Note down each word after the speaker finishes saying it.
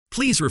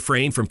Please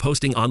refrain from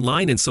posting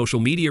online and social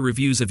media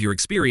reviews of your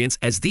experience,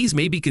 as these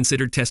may be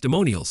considered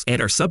testimonials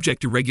and are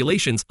subject to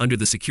regulations under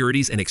the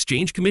Securities and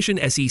Exchange Commission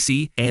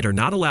 (SEC) and are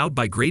not allowed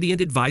by Gradient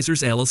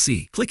Advisors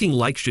LLC. Clicking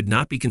like should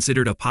not be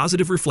considered a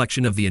positive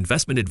reflection of the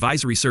investment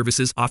advisory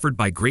services offered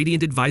by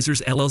Gradient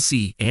Advisors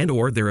LLC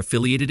and/or their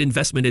affiliated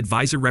investment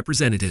advisor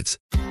representatives.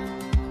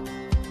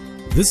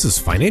 This is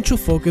Financial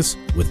Focus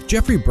with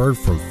Jeffrey Bird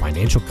from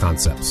Financial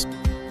Concepts.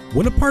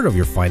 When a part of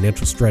your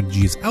financial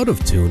strategy is out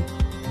of tune,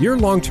 your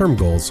long-term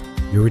goals,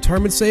 your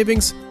retirement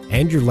savings,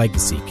 and your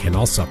legacy can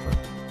all suffer.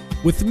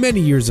 With many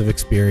years of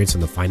experience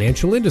in the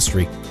financial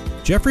industry,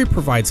 Jeffrey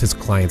provides his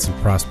clients and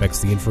prospects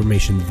the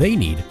information they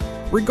need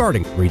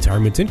regarding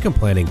retirement income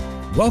planning,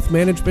 wealth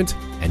management,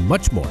 and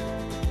much more.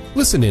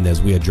 Listen in as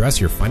we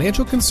address your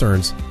financial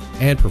concerns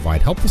and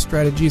provide helpful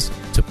strategies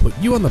to put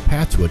you on the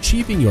path to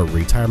achieving your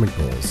retirement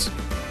goals.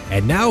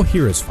 And now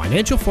here is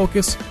Financial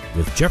Focus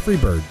with Jeffrey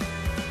Bird.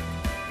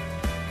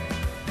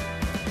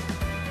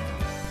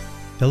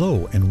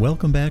 Hello and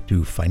welcome back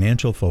to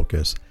Financial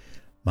Focus.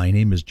 My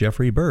name is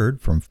Jeffrey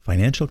Bird from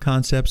Financial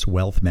Concepts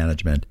Wealth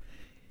Management.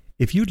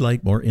 If you'd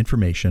like more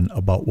information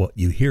about what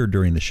you hear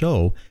during the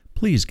show,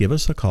 please give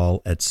us a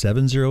call at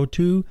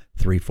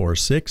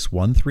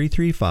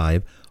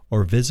 702-346-1335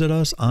 or visit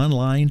us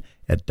online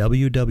at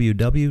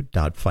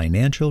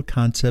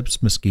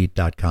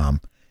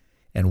www.financialconceptsmesquite.com.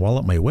 And while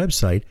at my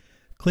website,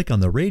 click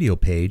on the radio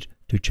page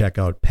to check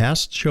out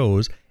past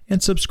shows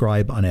and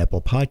subscribe on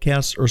Apple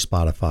Podcasts or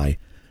Spotify.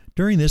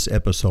 During this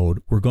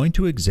episode, we're going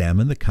to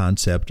examine the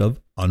concept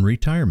of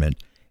unretirement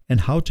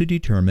and how to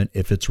determine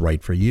if it's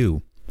right for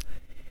you.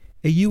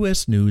 A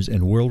U.S. News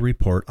and World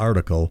Report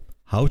article,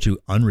 How to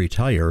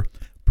Unretire,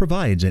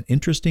 provides an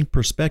interesting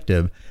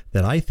perspective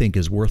that I think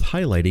is worth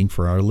highlighting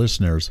for our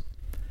listeners.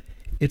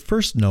 It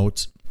first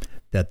notes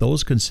that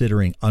those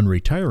considering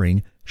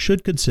unretiring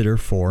should consider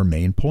 4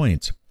 main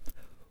points.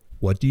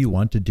 What do you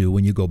want to do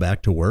when you go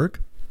back to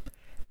work?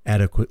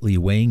 Adequately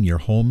weighing your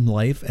home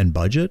life and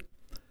budget?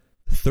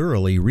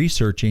 Thoroughly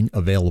researching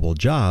available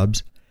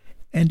jobs,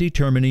 and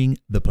determining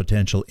the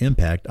potential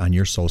impact on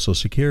your Social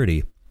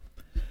Security.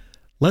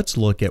 Let's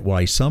look at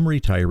why some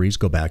retirees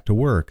go back to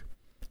work.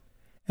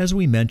 As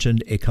we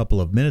mentioned a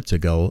couple of minutes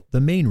ago, the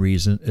main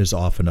reason is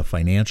often a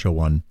financial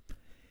one.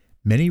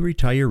 Many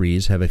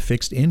retirees have a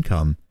fixed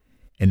income,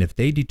 and if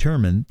they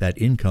determine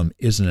that income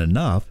isn't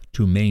enough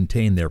to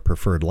maintain their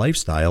preferred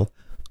lifestyle,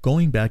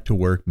 going back to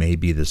work may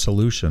be the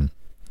solution.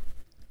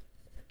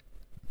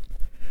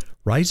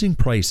 Rising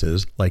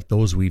prices, like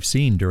those we've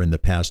seen during the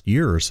past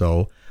year or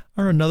so,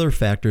 are another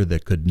factor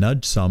that could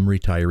nudge some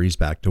retirees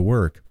back to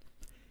work.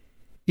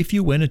 If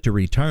you went into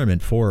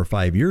retirement 4 or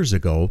 5 years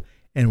ago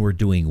and were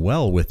doing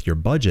well with your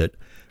budget,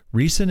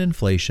 recent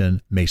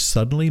inflation may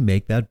suddenly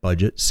make that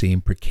budget seem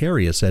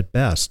precarious at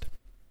best.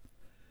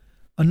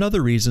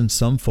 Another reason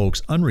some folks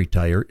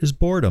unretire is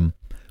boredom,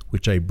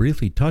 which I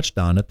briefly touched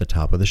on at the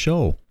top of the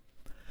show.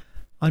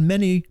 On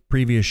many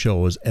previous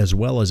shows, as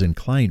well as in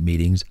client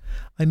meetings,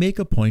 I make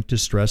a point to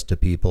stress to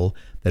people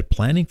that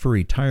planning for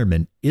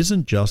retirement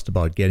isn't just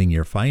about getting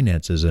your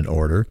finances in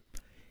order.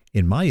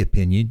 In my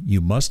opinion, you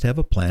must have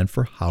a plan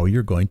for how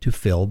you're going to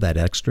fill that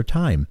extra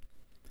time.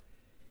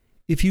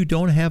 If you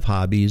don't have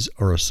hobbies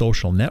or a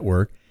social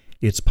network,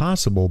 it's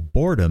possible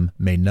boredom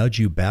may nudge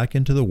you back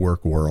into the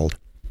work world.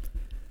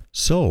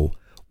 So,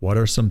 what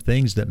are some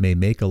things that may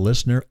make a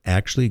listener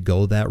actually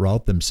go that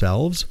route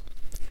themselves?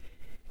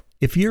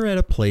 If you're at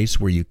a place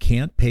where you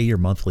can't pay your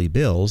monthly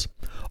bills,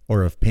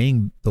 or if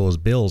paying those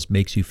bills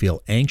makes you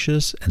feel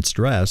anxious and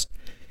stressed,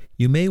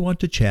 you may want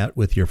to chat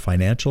with your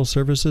financial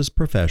services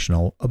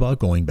professional about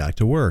going back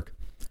to work.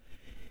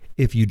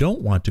 If you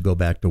don't want to go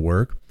back to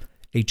work,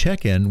 a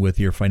check-in with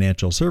your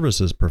financial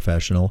services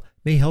professional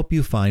may help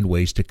you find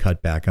ways to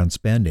cut back on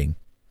spending.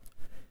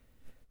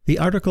 The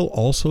article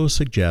also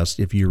suggests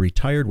if you're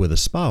retired with a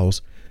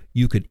spouse,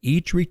 you could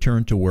each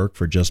return to work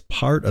for just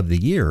part of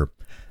the year.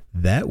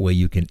 That way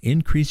you can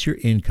increase your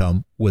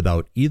income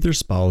without either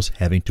spouse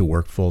having to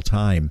work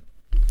full-time.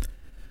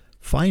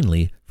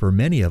 Finally, for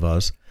many of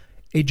us,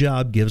 a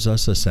job gives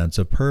us a sense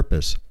of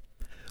purpose.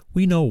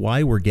 We know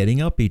why we're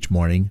getting up each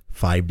morning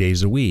 5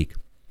 days a week.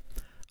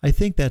 I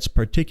think that's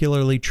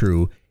particularly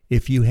true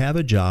if you have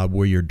a job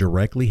where you're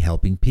directly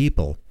helping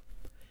people.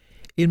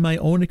 In my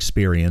own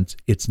experience,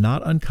 it's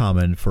not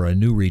uncommon for a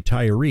new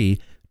retiree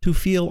to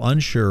feel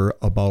unsure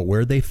about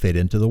where they fit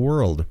into the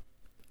world.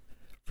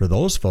 For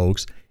those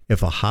folks,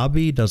 if a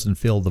hobby doesn't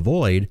fill the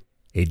void,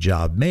 a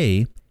job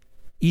may,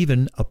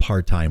 even a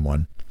part-time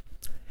one.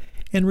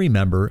 And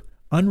remember,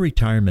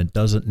 unretirement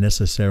doesn't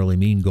necessarily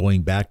mean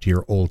going back to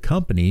your old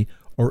company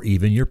or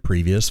even your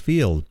previous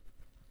field.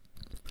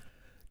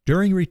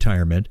 During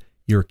retirement,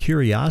 your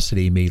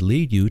curiosity may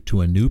lead you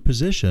to a new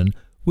position,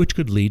 which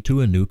could lead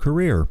to a new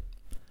career.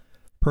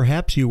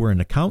 Perhaps you were an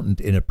accountant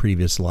in a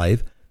previous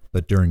life,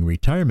 but during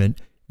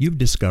retirement, you've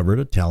discovered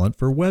a talent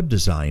for web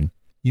design.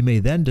 You may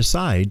then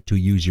decide to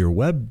use your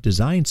web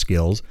design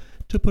skills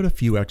to put a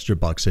few extra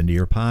bucks into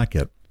your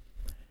pocket.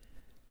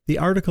 The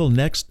article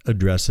next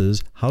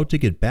addresses how to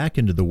get back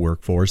into the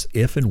workforce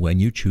if and when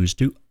you choose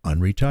to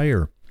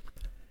unretire.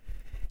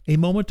 A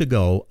moment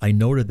ago, I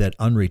noted that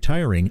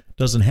unretiring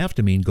doesn't have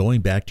to mean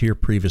going back to your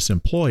previous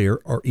employer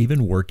or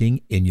even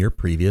working in your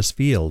previous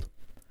field.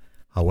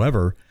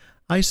 However,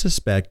 I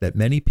suspect that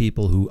many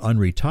people who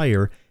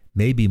unretire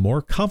may be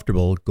more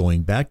comfortable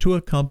going back to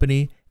a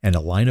company and a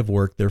line of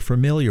work they're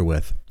familiar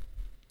with.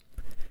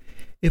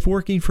 If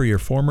working for your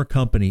former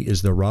company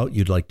is the route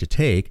you'd like to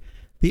take,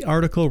 the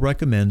article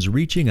recommends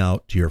reaching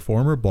out to your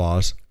former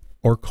boss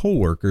or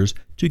coworkers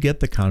to get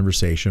the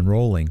conversation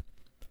rolling.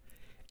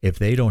 If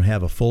they don't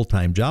have a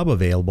full-time job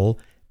available,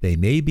 they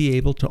may be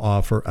able to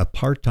offer a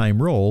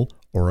part-time role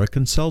or a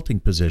consulting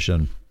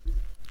position.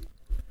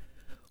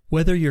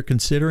 Whether you're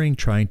considering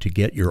trying to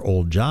get your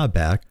old job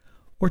back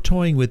or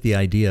toying with the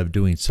idea of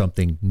doing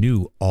something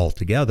new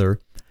altogether,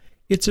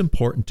 it's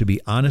important to be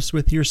honest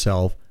with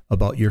yourself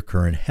about your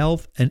current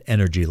health and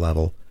energy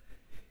level.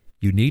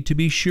 You need to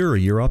be sure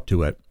you're up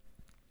to it.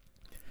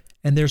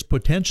 And there's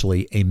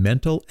potentially a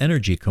mental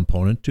energy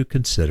component to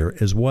consider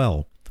as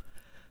well.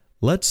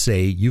 Let's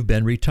say you've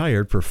been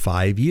retired for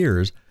 5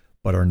 years,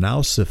 but are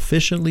now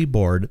sufficiently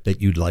bored that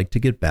you'd like to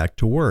get back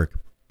to work.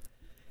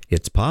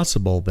 It's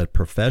possible that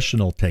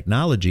professional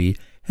technology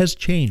has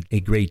changed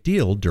a great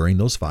deal during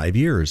those 5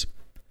 years.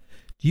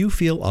 Do you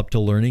feel up to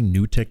learning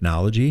new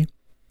technology?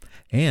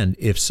 And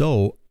if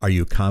so, are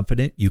you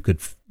confident you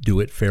could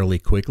do it fairly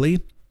quickly?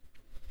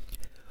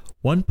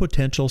 One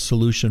potential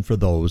solution for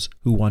those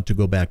who want to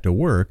go back to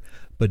work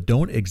but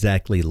don't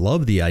exactly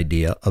love the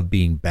idea of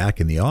being back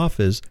in the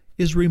office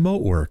is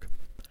remote work.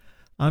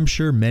 I'm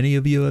sure many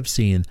of you have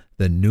seen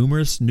the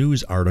numerous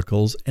news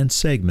articles and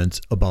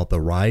segments about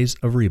the rise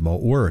of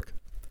remote work.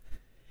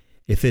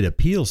 If it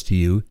appeals to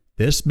you,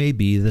 this may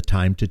be the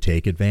time to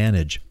take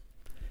advantage.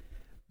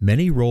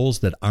 Many roles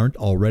that aren't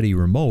already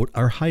remote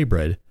are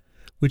hybrid,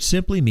 which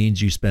simply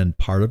means you spend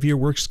part of your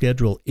work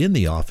schedule in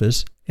the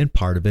office and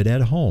part of it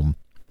at home.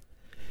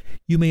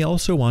 You may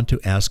also want to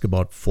ask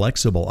about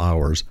flexible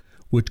hours,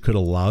 which could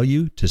allow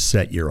you to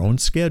set your own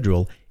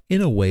schedule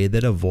in a way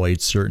that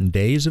avoids certain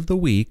days of the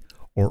week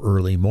or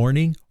early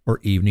morning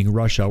or evening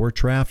rush hour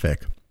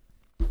traffic.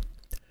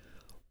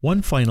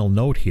 One final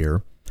note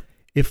here,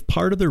 if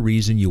part of the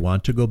reason you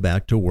want to go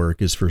back to work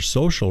is for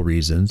social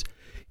reasons,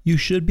 you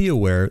should be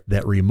aware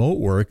that remote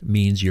work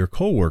means your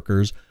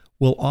coworkers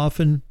will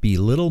often be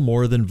little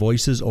more than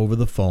voices over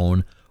the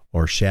phone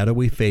or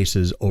shadowy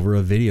faces over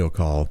a video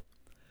call.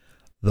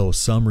 Though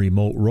some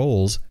remote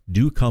roles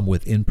do come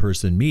with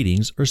in-person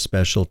meetings or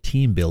special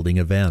team-building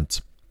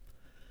events.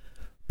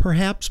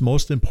 Perhaps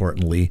most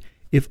importantly,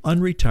 if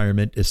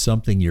unretirement is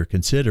something you're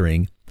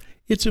considering,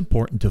 it's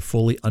important to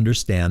fully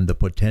understand the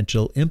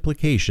potential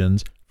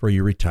implications for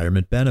your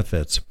retirement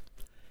benefits.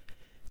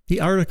 The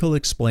article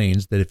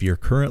explains that if you're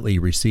currently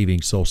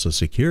receiving Social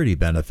Security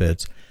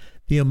benefits,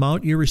 the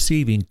amount you're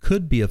receiving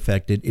could be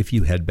affected if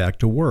you head back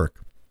to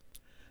work.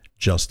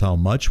 Just how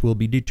much will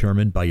be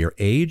determined by your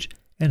age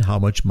and how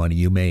much money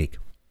you make.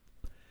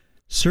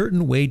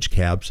 Certain wage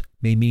caps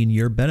may mean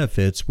your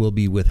benefits will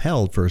be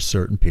withheld for a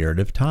certain period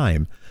of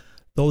time,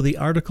 though the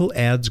article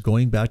adds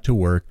going back to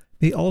work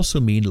may also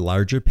mean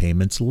larger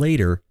payments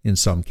later in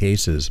some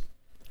cases.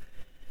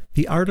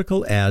 The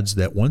article adds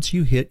that once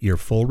you hit your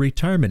full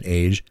retirement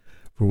age,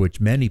 for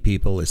which many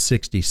people is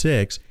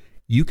 66,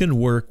 you can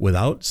work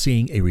without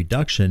seeing a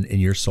reduction in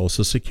your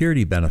Social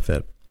Security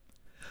benefit.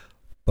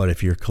 But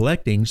if you're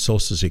collecting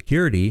Social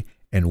Security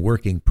and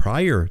working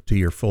prior to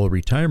your full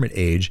retirement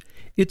age,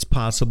 it's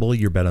possible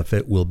your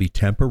benefit will be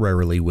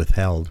temporarily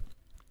withheld.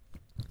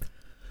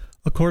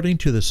 According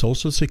to the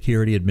Social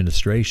Security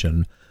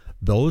Administration,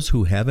 those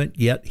who haven't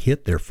yet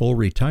hit their full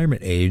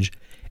retirement age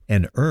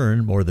and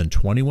earn more than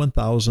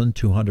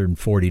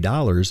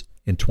 $21,240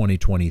 in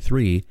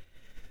 2023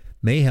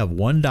 may have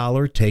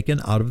 $1 taken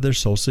out of their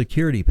Social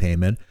Security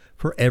payment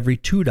for every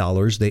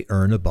 $2 they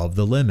earn above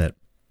the limit.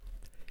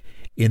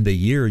 In the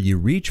year you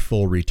reach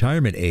full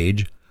retirement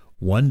age,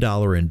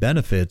 $1 in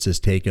benefits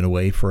is taken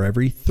away for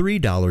every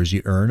 $3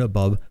 you earn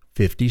above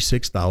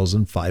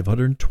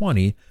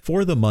 $56,520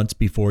 for the months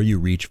before you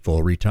reach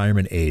full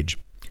retirement age.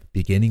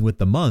 Beginning with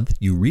the month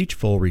you reach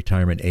full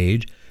retirement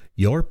age,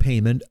 your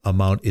payment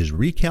amount is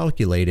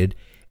recalculated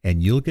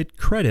and you'll get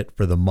credit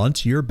for the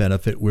months your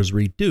benefit was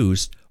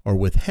reduced or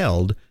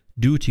withheld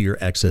due to your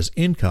excess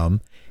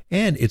income,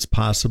 and it's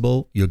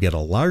possible you'll get a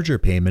larger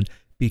payment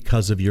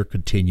because of your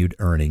continued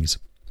earnings.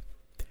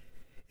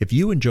 If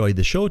you enjoyed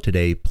the show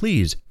today,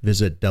 please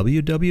visit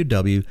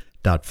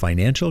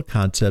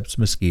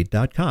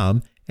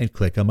www.financialconceptsmesquite.com and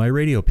click on my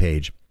radio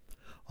page.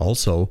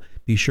 Also,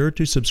 be sure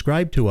to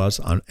subscribe to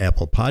us on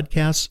Apple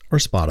Podcasts or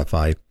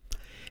Spotify.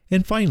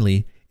 And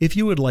finally, if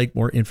you would like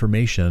more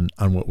information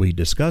on what we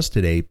discussed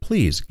today,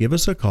 please give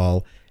us a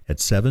call at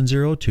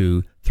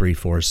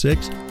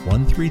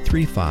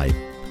 702-346-1335.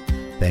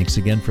 Thanks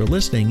again for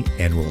listening,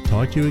 and we'll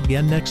talk to you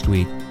again next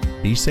week.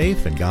 Be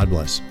safe and God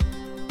bless.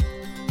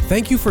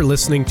 Thank you for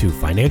listening to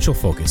Financial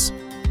Focus.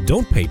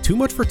 Don't pay too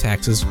much for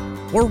taxes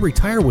or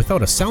retire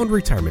without a sound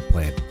retirement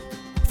plan.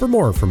 For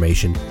more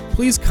information,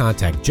 please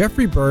contact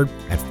Jeffrey Bird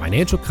at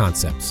Financial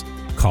Concepts.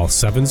 Call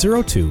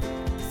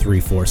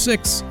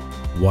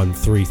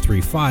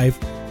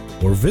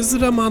 702-346-1335 or visit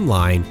them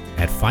online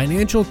at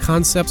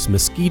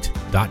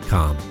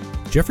financialconceptsmesquite.com.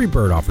 Jeffrey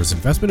Bird offers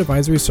investment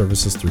advisory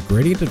services through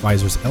Gradient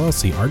Advisors,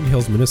 LLC, Arden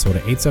Hills, Minnesota,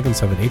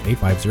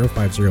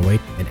 877-885-0508,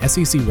 and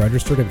SEC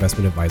Registered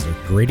Investment Advisor.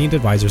 Gradient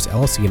Advisors,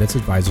 LLC, and its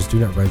advisors do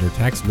not render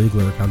tax,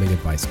 legal, or accounting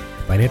advice.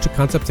 Financial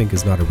Concepts, Inc.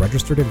 is not a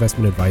registered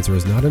investment advisor,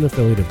 is not an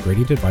affiliate of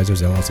Gradient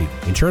Advisors, LLC.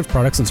 Insurance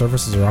products and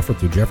services are offered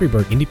through Jeffrey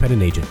Bird,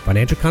 independent agent.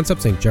 Financial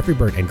Concepts, Inc., Jeffrey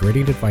Bird, and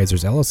Gradient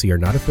Advisors, LLC are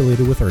not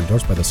affiliated with or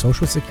endorsed by the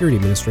Social Security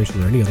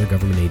Administration or any other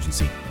government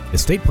agency.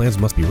 Estate plans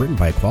must be written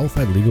by a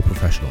qualified legal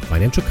professional.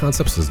 Financial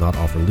Concepts does not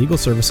offer legal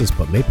services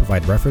but may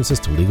provide references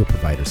to legal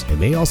providers and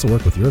may also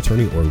work with your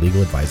attorney or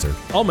legal advisor.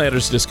 All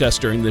matters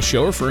discussed during this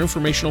show are for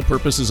informational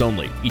purposes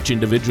only. Each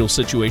individual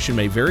situation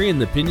may vary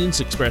and the opinions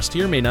expressed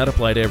here may not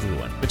apply to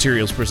everyone.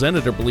 Materials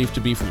presented are believed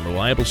to be from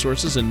reliable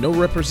sources and no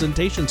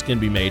representations can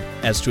be made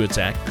as to its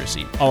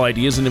accuracy. All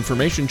ideas and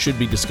information should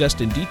be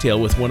discussed in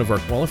detail with one of our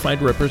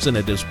qualified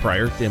representatives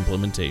prior to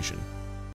implementation.